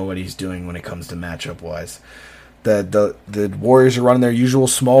seem to know what he's doing when it comes to matchup-wise. The Warriors are running their usual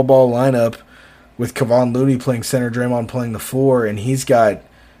small ball lineup with Kevon Looney playing center, Draymond playing the 4, and he's got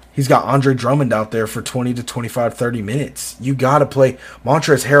Andre Drummond out there for 20 to 25, 30 minutes. You got to play.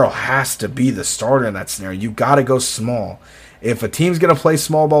 Montrezl Harrell has to be the starter in that scenario. You got to go small. If a team's going to play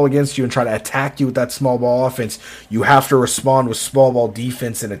small ball against you and try to attack you with that small ball offense, you have to respond with small ball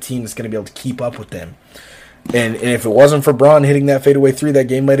defense and a team that's going to be able to keep up with them. And if it wasn't for Braun hitting that fadeaway 3, that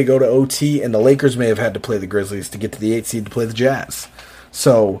game might have go to OT, and the Lakers may have had to play the Grizzlies to get to the 8 seed to play the Jazz.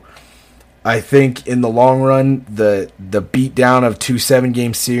 So I think in the long run, the beatdown of 2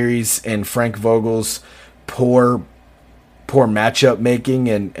 7-game series and Frank Vogel's poor matchup making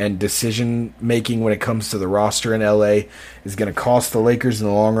and decision making when it comes to the roster in LA is going to cost the Lakers in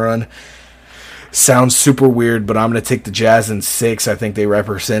the long run. Sounds super weird, but I'm going to take the Jazz in 6. I think they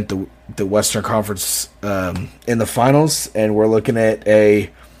represent the Western Conference in the finals, and we're looking at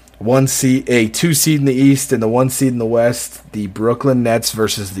a 2 seed in the East and the 1 seed in the West, the Brooklyn Nets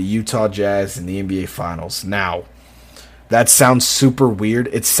versus the Utah Jazz in the NBA Finals. Now, that sounds super weird.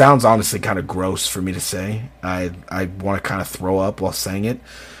 It sounds honestly kind of gross for me to say. I want to kind of throw up while saying it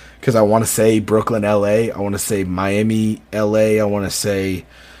because I want to say Brooklyn, LA. I want to say Miami, LA. I want to say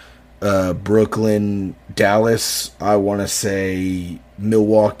Brooklyn, Dallas. I want to say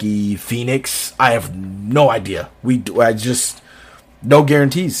Milwaukee, Phoenix. I have no idea. No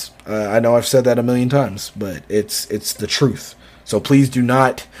guarantees. I know I've said that a million times, but it's the truth. So please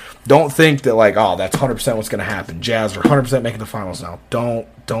don't think that like, oh, that's 100% what's going to happen. Jazz are 100% making the finals now. Don't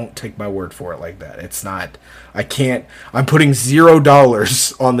take my word for it like that. It's not. I can't. I'm putting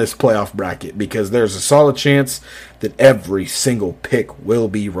 $0 on this playoff bracket because there's a solid chance that every single pick will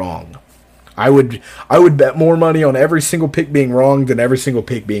be wrong. I would bet more money on every single pick being wrong than every single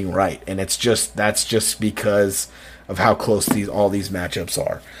pick being right, and that's just because of how close all these matchups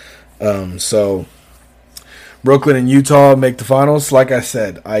are. So Brooklyn and Utah make the finals. Like I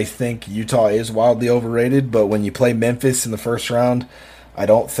said, I think Utah is wildly overrated, but when you play Memphis in the first round, I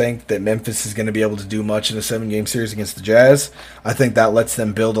don't think that Memphis is going to be able to do much in a 7-game series against the Jazz. I think that lets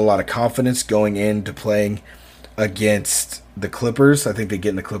them build a lot of confidence going into playing against the Clippers. I think they get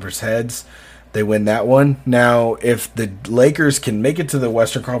in the Clippers' heads. They win that one. Now, if the Lakers can make it to the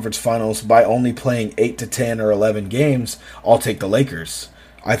Western Conference Finals by only playing 8 to 10 or 11 games, I'll take the Lakers.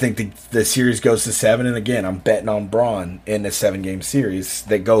 I think the series goes to 7, and again, I'm betting on Braun in a 7-game series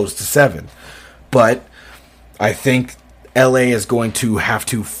that goes to 7. But I think LA is going to have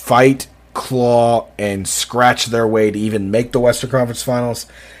to fight, claw, and scratch their way to even make the Western Conference Finals,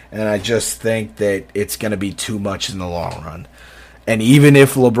 and I just think that it's going to be too much in the long run. And even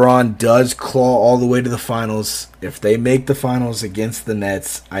if LeBron does claw all the way to the finals, if they make the finals against the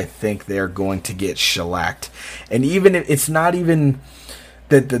Nets, I think they're going to get shellacked. And even if it's not even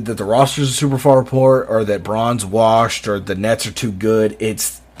that the rosters are super far apart or that Bron's washed or the Nets are too good,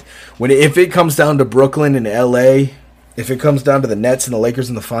 if it comes down to Brooklyn and LA, if it comes down to the Nets and the Lakers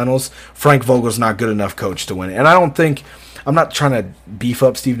in the finals, Frank Vogel's not good enough coach to win. And I'm not trying to beef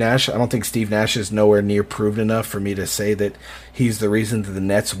up Steve Nash. I don't think Steve Nash is nowhere near proved enough for me to say that he's the reason that the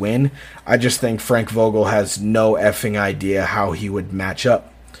Nets win. I just think Frank Vogel has no effing idea how he would match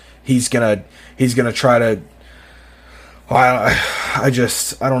up. He's gonna try to. I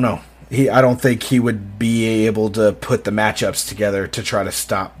don't know. I don't think he would be able to put the matchups together to try to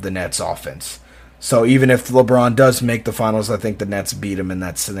stop the Nets offense. So even if LeBron does make the finals, I think the Nets beat him in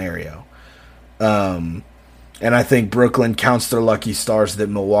that scenario. And I think Brooklyn counts their lucky stars that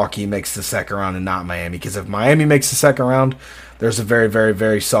Milwaukee makes the second round and not Miami. Because if Miami makes the second round, there's a very, very,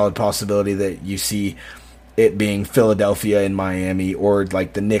 very solid possibility that you see it being Philadelphia in Miami or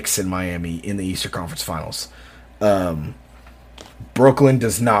like the Knicks in Miami in the Eastern Conference Finals. Brooklyn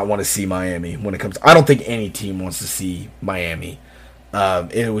does not want to see Miami when it comes. I don't think any team wants to see Miami.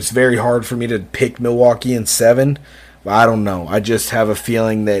 It was very hard for me to pick Milwaukee in 7. I don't know. I just have a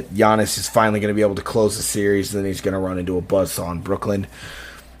feeling that Giannis is finally going to be able to close the series, and then he's going to run into a buzzsaw in Brooklyn.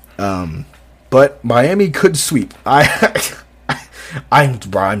 But Miami could sweep.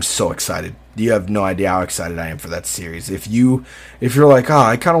 I'm so excited. You have no idea how excited I am for that series. If you're like,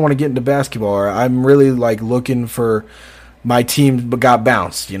 I kind of want to get into basketball, or I'm really like looking for my team got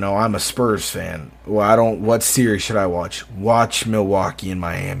bounced. I'm a Spurs fan. Well, what series should I watch? Watch Milwaukee and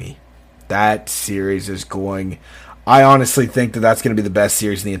Miami. That series is going. I honestly think that that's going to be the best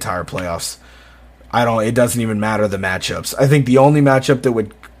series in the entire playoffs. It doesn't even matter the matchups. I think the only matchup that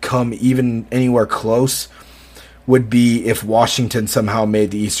would come even anywhere close would be if Washington somehow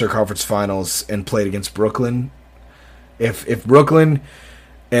made the Eastern Conference Finals and played against Brooklyn. If Brooklyn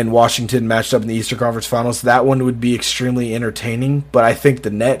and Washington matched up in the Eastern Conference Finals, that one would be extremely entertaining, but I think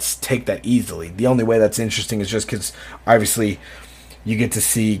the Nets take that easily. The only way that's interesting is just because, obviously, you get to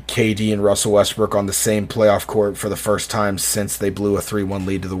see KD and Russell Westbrook on the same playoff court for the first time since they blew a 3-1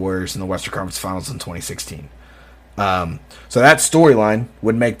 lead to the Warriors in the Western Conference Finals in 2016. So that storyline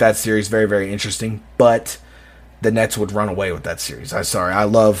would make that series very, very interesting, but the Nets would run away with that series. I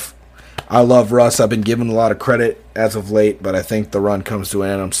love Russ. I've been given a lot of credit as of late, but I think the run comes to an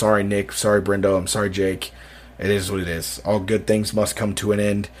end. I'm sorry, Nick. Sorry, Brendo. I'm sorry, Jake. It is what it is. All good things must come to an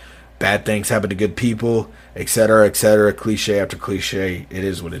end. Bad things happen to good people, etc., etc. Cliche after cliche. It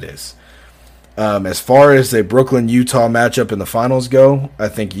is what it is. As far as the Brooklyn-Utah matchup in the finals go, I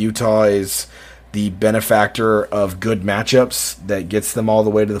think Utah is the benefactor of good matchups that gets them all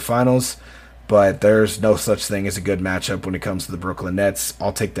the way to the finals. but there's no such thing as a good matchup when it comes to the Brooklyn Nets.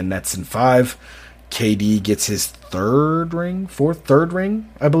 I'll take the Nets in 5. KD gets his third ring,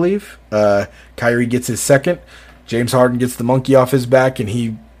 I believe. Kyrie gets his second. James Harden gets the monkey off his back, and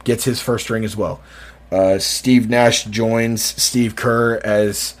he gets his first ring as well. Steve Nash joins Steve Kerr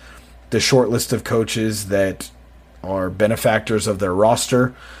as the short list of coaches that are benefactors of their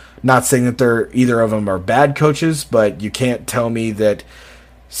roster. Not saying that either of them are bad coaches, but you can't tell me that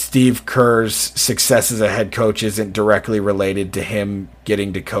Steve Kerr's success as a head coach isn't directly related to him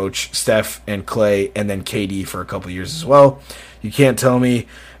getting to coach Steph and Clay and then KD for a couple years as well. You can't tell me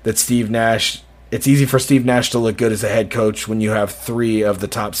that it's easy for Steve Nash to look good as a head coach when you have 3 of the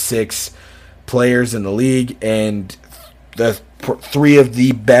top 6 players in the league and the 3 of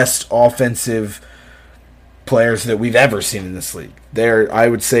the best offensive players that we've ever seen in this league. I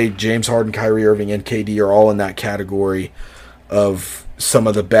would say James Harden, Kyrie Irving, and KD are all in that category of some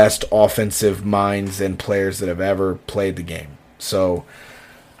of the best offensive minds and players that have ever played the game. So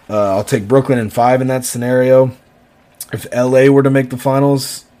I'll take Brooklyn in 5 in that scenario. If LA were to make the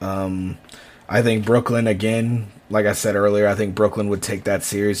finals, I think Brooklyn, again, like I said earlier, I think Brooklyn would take that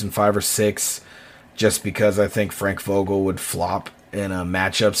series in 5 or 6 just because I think Frank Vogel would flop in a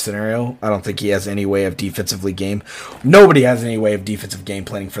matchup scenario. I don't think he has any way of defensively game. Nobody has any way of defensive game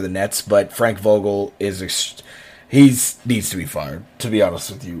planning for the Nets, but Frank Vogel needs to be fired, to be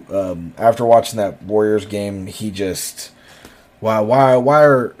honest with you. After watching that Warriors game, he just why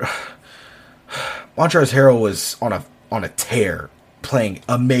are Montrezl Harrell was on a tear, playing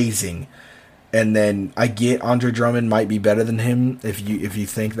amazing. And then I get Andre Drummond might be better than him if you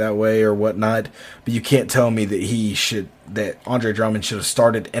think that way or whatnot, but you can't tell me that Andre Drummond should have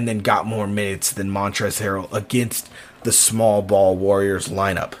started and then got more minutes than Montrezl Harrell against the small ball Warriors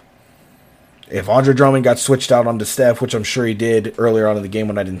lineup. If Andre Drummond got switched out onto Steph, which I'm sure he did earlier on in the game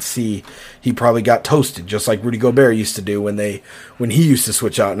when I didn't see, he probably got toasted, just like Rudy Gobert used to do when he used to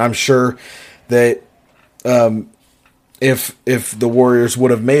switch out. And I'm sure that if the Warriors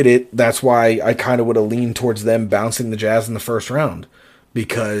would have made it, that's why I kind of would have leaned towards them bouncing the Jazz in the first round,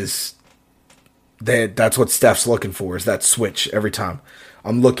 because that's what Steph's looking for, is that switch every time.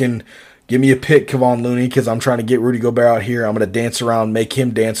 I'm looking, give me a pick, Kevon Looney, because I'm trying to get Rudy Gobert out here. I'm going to dance around, make him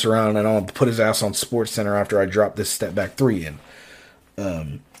dance around, and I'm going to put his ass on SportsCenter after I drop this step back 3 in.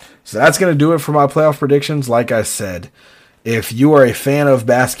 So that's going to do it for my playoff predictions. Like I said, if you are a fan of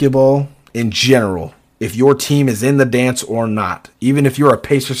basketball in general, if your team is in the dance or not, even if you're a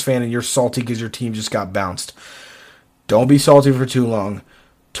Pacers fan and you're salty because your team just got bounced, don't be salty for too long.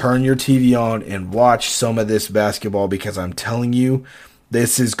 Turn your TV on and watch some of this basketball, because I'm telling you,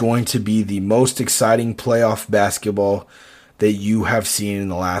 this is going to be the most exciting playoff basketball that you have seen in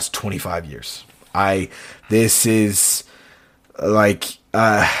the last 25 years. This is like,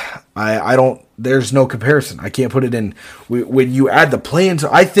 there's no comparison. I can't put it in. When you add the play-in,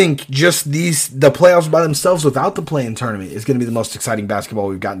 I think just the playoffs by themselves without the play-in tournament is going to be the most exciting basketball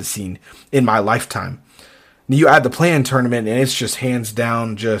we've gotten to see in my lifetime. You add the play-in tournament, and it's just hands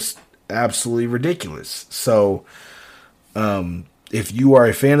down just absolutely ridiculous. So, if you are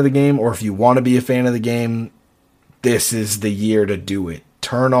a fan of the game, or if you want to be a fan of the game, this is the year to do it.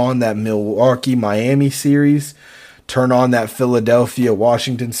 Turn on that Milwaukee-Miami series. Turn on that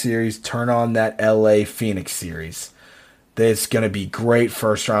Philadelphia-Washington series. Turn on that LA-Phoenix series. It's going to be great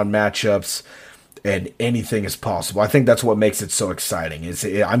first-round matchups, and anything is possible. I think that's what makes it so exciting.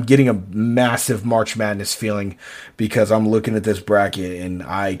 I'm getting a massive March Madness feeling because I'm looking at this bracket, and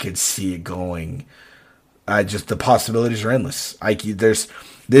I could see it going. The possibilities are endless.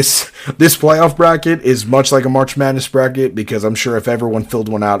 This playoff bracket is much like a March Madness bracket, because I'm sure if everyone filled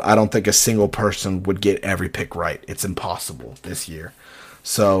one out, I don't think a single person would get every pick right. It's impossible this year.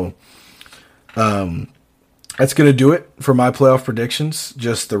 So, that's going to do it for my playoff predictions.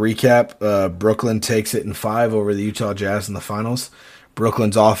 Just the recap, Brooklyn takes it in 5 over the Utah Jazz in the finals.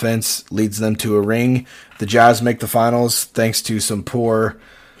 Brooklyn's offense leads them to a ring. The Jazz make the finals thanks to some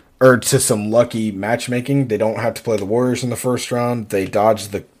lucky matchmaking. They don't have to play the Warriors in the first round. They dodge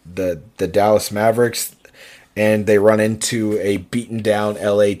the Dallas Mavericks, and they run into a beaten down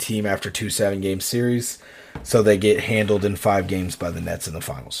LA team after 2 7-game series. So they get handled in 5 games by the Nets in the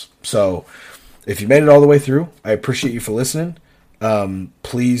finals. So if you made it all the way through, I appreciate you for listening.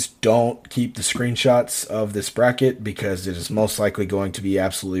 Please don't keep the screenshots of this bracket, because it is most likely going to be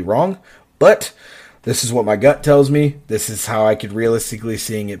absolutely wrong. But this is what my gut tells me. This is how I could realistically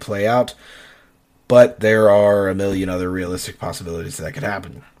seeing it play out. But there are a million other realistic possibilities that could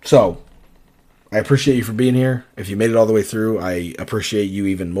happen. So, I appreciate you for being here. If you made it all the way through, I appreciate you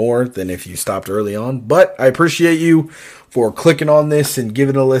even more than if you stopped early on. But I appreciate you for clicking on this and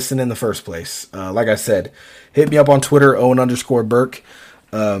giving it a listen in the first place. Like I said, hit me up on Twitter, Owen_Burke.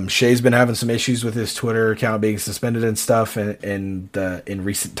 Shay's been having some issues with his Twitter account being suspended and stuff and in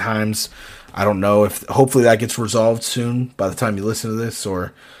recent times. I don't know if hopefully that gets resolved soon by the time you listen to this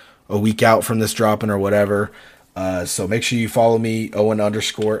or a week out from this dropping or whatever. So make sure you follow me, Owen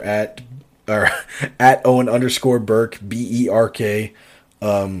underscore at Owen_Burke, BERK.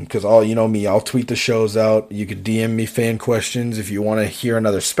 Because all you know me, I'll tweet the shows out. You could DM me fan questions if you want to hear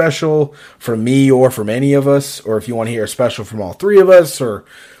another special from me or from any of us, or if you want to hear a special from all three of us, or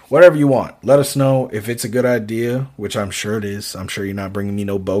whatever you want. Let us know if it's a good idea, which I'm sure it is. I'm sure you're not bringing me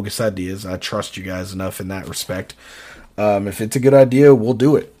no bogus ideas. I trust you guys enough in that respect. If it's a good idea, we'll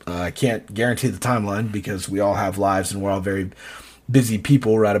do it. I can't guarantee the timeline because we all have lives and we're all very busy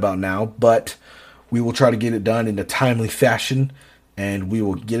people right about now, but we will try to get it done in a timely fashion and we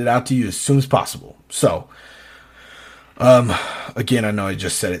will get it out to you as soon as possible. So, again, I know I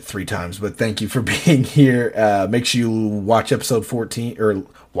just said it 3 times, but thank you for being here. Make sure you watch episode 14 or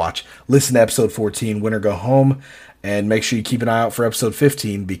listen to episode 14, Win or Go Home. And make sure you keep an eye out for episode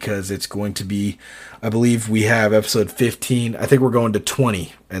 15 because it's going to be, I believe we have episode 15. I think we're going to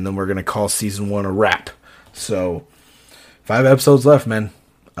 20 and then we're going to call season 1 a wrap. So 5 episodes left, man.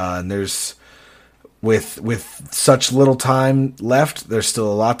 And there's, with such little time left, there's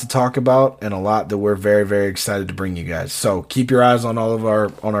still a lot to talk about and a lot that we're very, very excited to bring you guys. So keep your eyes on all of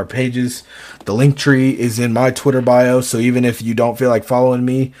our pages. The link tree is in my Twitter bio. So even if you don't feel like following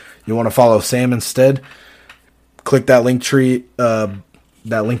me, you want to follow Sam instead, click that link tree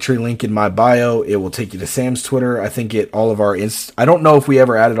link in my bio. It will take you to Sam's Twitter. I think I don't know if we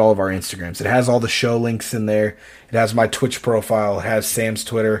ever added all of our Instagrams. It has all the show links in there. It has my Twitch profile. It has Sam's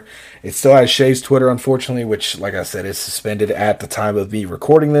Twitter. It still has Shay's Twitter, unfortunately, which, like I said, is suspended at the time of me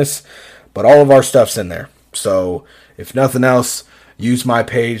recording this. But all of our stuff's in there. So if nothing else, use my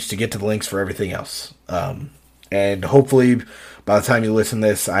page to get to the links for everything else. And hopefully by the time you listen to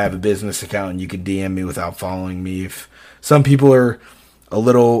this, I have a business account and you can DM me without following me. If some people are a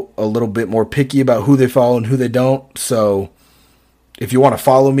little bit more picky about who they follow and who they don't. So if you want to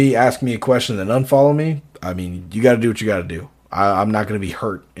follow me, ask me a question, then unfollow me. I mean, you got to do what you got to do. I'm not going to be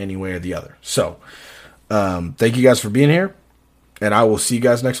hurt any way or the other. So thank you guys for being here, and I will see you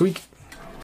guys next week.